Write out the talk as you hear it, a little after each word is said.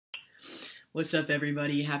What's up,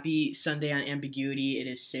 everybody? Happy Sunday on Ambiguity. It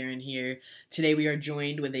is Saren here. Today we are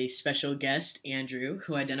joined with a special guest, Andrew,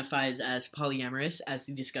 who identifies as polyamorous, as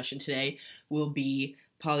the discussion today will be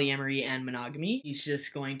polyamory and monogamy. He's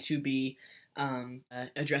just going to be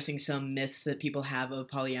addressing some myths that people have of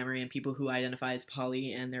polyamory and people who identify as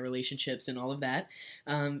poly and their relationships and all of that.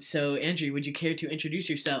 So, Andrew, would you care to introduce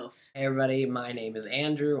yourself? Hey everybody, my name is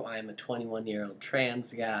Andrew. I'm a 21-year-old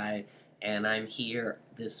trans guy, and I'm here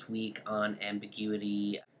this week on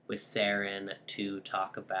Ambiguity with Saren to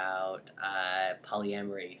talk about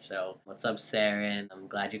polyamory. So, what's up, Saren? I'm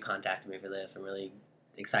glad you contacted me for this. I'm really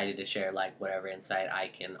excited to share whatever insight I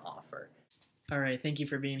can offer. All right, thank you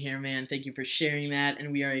for being here, man. Thank you for sharing that,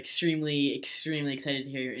 and we are extremely, extremely excited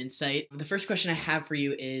to hear your insight. The first question I have for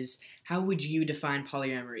you is, how would you define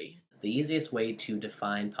polyamory? The easiest way to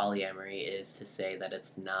define polyamory is to say that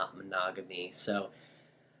it's not monogamy. So,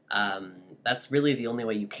 that's really the only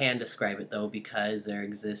way you can describe it, though, because there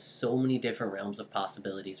exists so many different realms of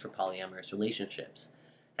possibilities for polyamorous relationships.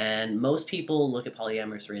 And most people look at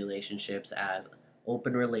polyamorous relationships as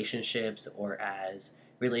open relationships or as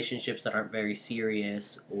relationships that aren't very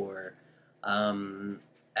serious or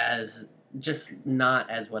as just not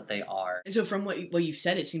as what they are. And so, from what you've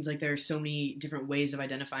said, it seems like there are so many different ways of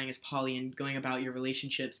identifying as poly and going about your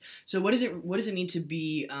relationships. So, what does it mean to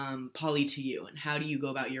be poly to you, and how do you go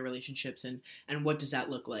about your relationships, and what does that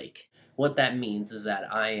look like? What that means is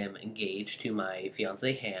that I am engaged to my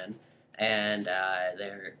fiance Han, and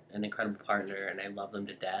they're an incredible partner, and I love them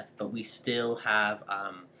to death. But we still have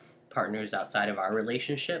partners outside of our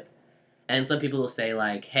relationship, and some people will say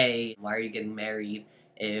like, "Hey, why are you getting married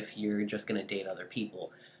if you're just gonna date other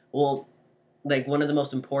people?" Well, like one of the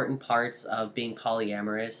most important parts of being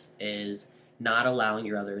polyamorous is not allowing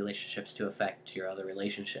your other relationships to affect your other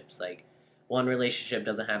relationships. Like one relationship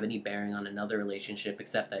doesn't have any bearing on another relationship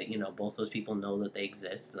except that, both those people know that they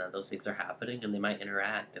exist and that those things are happening and they might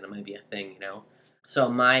interact and it might be a thing. So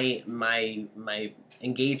my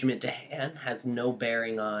engagement to Han has no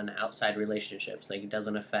bearing on outside relationships. Like it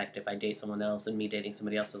doesn't affect if I date someone else, and me dating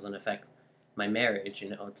somebody else doesn't affect my marriage.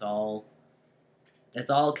 It's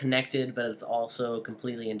all connected, but it's also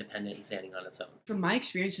completely independent and standing on its own. From my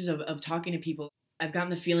experiences of talking to people, I've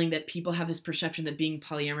gotten the feeling that people have this perception that being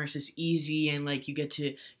polyamorous is easy and like you get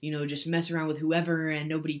to, just mess around with whoever and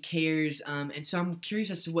nobody cares. And so I'm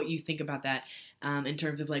curious as to what you think about that in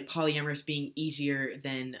terms of like polyamorous being easier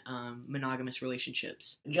than monogamous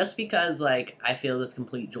relationships. Just because I feel it's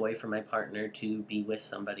complete joy for my partner to be with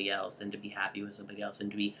somebody else and to be happy with somebody else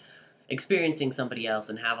and to be experiencing somebody else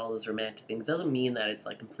and have all those romantic things doesn't mean that it's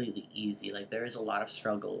completely easy. Like there is a lot of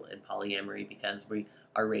struggle in polyamory because we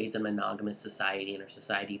are raised in monogamous society, and our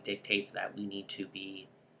society dictates that we need to be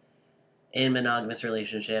in monogamous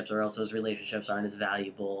relationships or else those relationships aren't as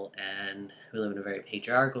valuable, and we live in a very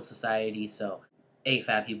patriarchal society. So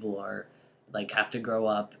AFAB people are have to grow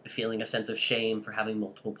up feeling a sense of shame for having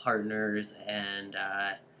multiple partners, and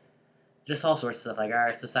just all sorts of stuff. Like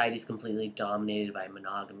our society is completely dominated by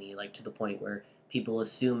monogamy, to the point where people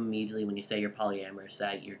assume immediately when you say you're polyamorous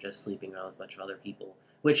that you're just sleeping around with a bunch of other people,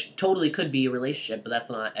 which totally could be a relationship, but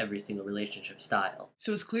that's not every single relationship style.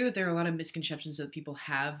 So it's clear that there are a lot of misconceptions that people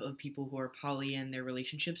have of people who are poly and their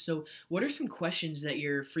relationships. So what are some questions that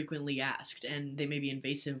you're frequently asked, and they may be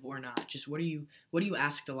invasive or not? Just what are you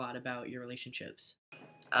asked a lot about your relationships?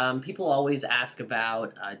 People always ask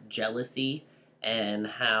about jealousy and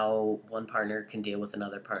how one partner can deal with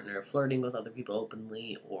another partner flirting with other people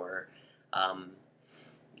openly, or um,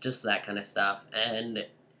 just that kind of stuff. And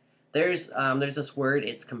there's this word,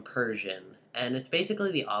 it's compersion, and it's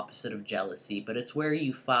basically the opposite of jealousy, but it's where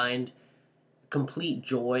you find complete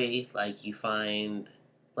joy. Like you find,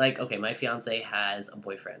 okay, my fiance has a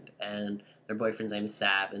boyfriend, and their boyfriend's name is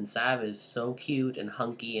Sav, and Sav is so cute and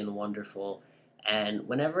hunky and wonderful. And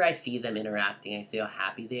whenever I see them interacting, I see how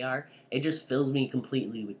happy they are. It just fills me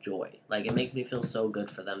completely with joy. Like it makes me feel so good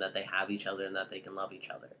for them that they have each other and that they can love each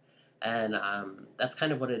other. And that's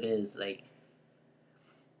kind of what it is. Like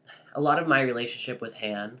a lot of my relationship with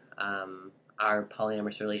Han, our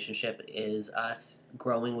polyamorous relationship, is us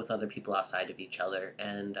growing with other people outside of each other,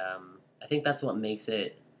 and I think that's what makes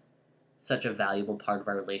it such a valuable part of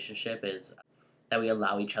our relationship, is that we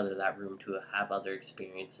allow each other that room to have other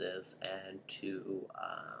experiences and to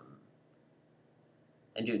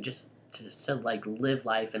just to live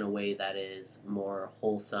life in a way that is more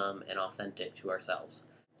wholesome and authentic to ourselves.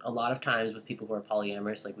 A lot of times with people who are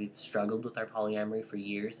polyamorous, we've struggled with our polyamory for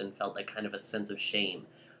years and felt kind of a sense of shame.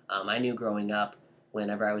 I knew growing up,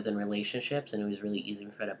 whenever I was in relationships, and it was really easy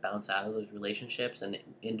for me to bounce out of those relationships and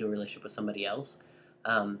into a relationship with somebody else,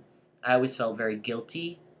 I always felt very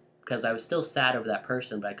guilty because I was still sad over that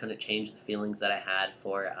person, but I couldn't change the feelings that I had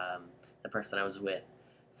for the person I was with.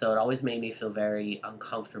 So it always made me feel very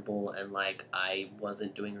uncomfortable and like I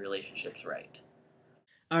wasn't doing relationships right.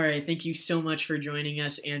 All right, thank you so much for joining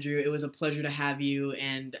us, Andrew. It was a pleasure to have you,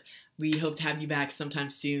 and we hope to have you back sometime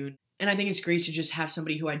soon. And I think it's great to just have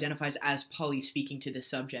somebody who identifies as poly speaking to this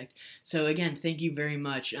subject. So again, thank you very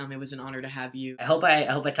much. It was an honor to have you. I hope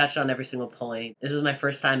I touched on every single point. This is my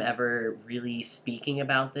first time ever really speaking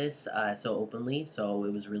about this so openly, so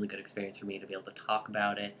it was a really good experience for me to be able to talk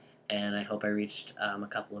about it. And I hope I reached a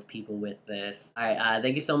couple of people with this. All right,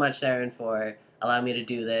 thank you so much, Saren, for allowing me to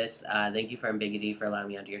do this. Thank you for Ambiguity for allowing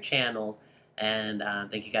me onto your channel. And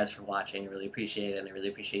thank you guys for watching. I really appreciate it, and I really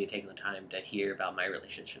appreciate you taking the time to hear about my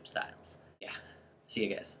relationship styles. Yeah, see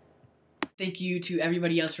you guys. Thank you to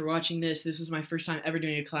everybody else for watching this. This was my first time ever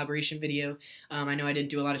doing a collaboration video. I know I didn't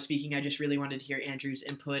do a lot of speaking. I just really wanted to hear Andrew's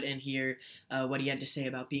input and hear what he had to say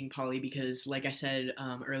about being poly because, like I said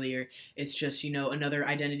earlier, it's just, another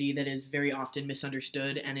identity that is very often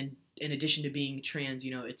misunderstood. And in addition to being trans,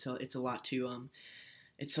 it's a lot to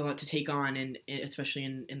it's a lot to take on, and especially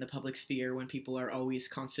in the public sphere when people are always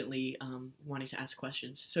constantly wanting to ask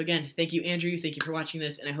questions. So again, thank you, Andrew. Thank you for watching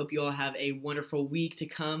this, and I hope you all have a wonderful week to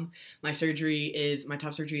come. My top surgery is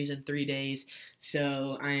in 3 days,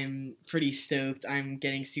 so I'm pretty stoked. I'm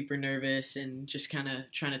getting super nervous and just kind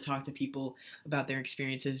of trying to talk to people about their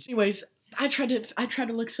experiences. Anyways, I tried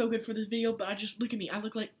to look so good for this video, but look at me. I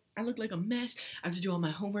look like a mess. I have to do all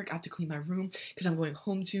my homework. I have to clean my room because I'm going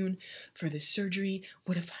home soon for this surgery.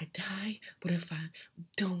 What if I die? What if I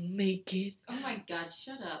don't make it? Oh my God,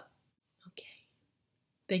 shut up. Okay.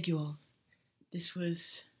 Thank you all. This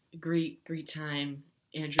was a great time.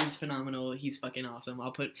 Andrew's phenomenal. He's fucking awesome.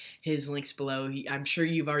 I'll put his links below. I'm sure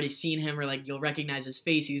you've already seen him or you'll recognize his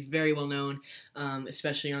face. He's very well known,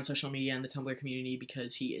 especially on social media and the Tumblr community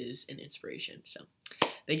because he is an inspiration. So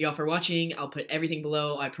thank you all for watching. I'll put everything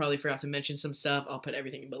below. I probably forgot to mention some stuff. I'll put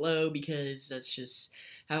everything below because that's just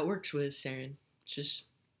how it works with Saren. It's just,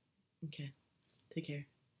 okay. Take care.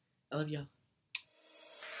 I love y'all.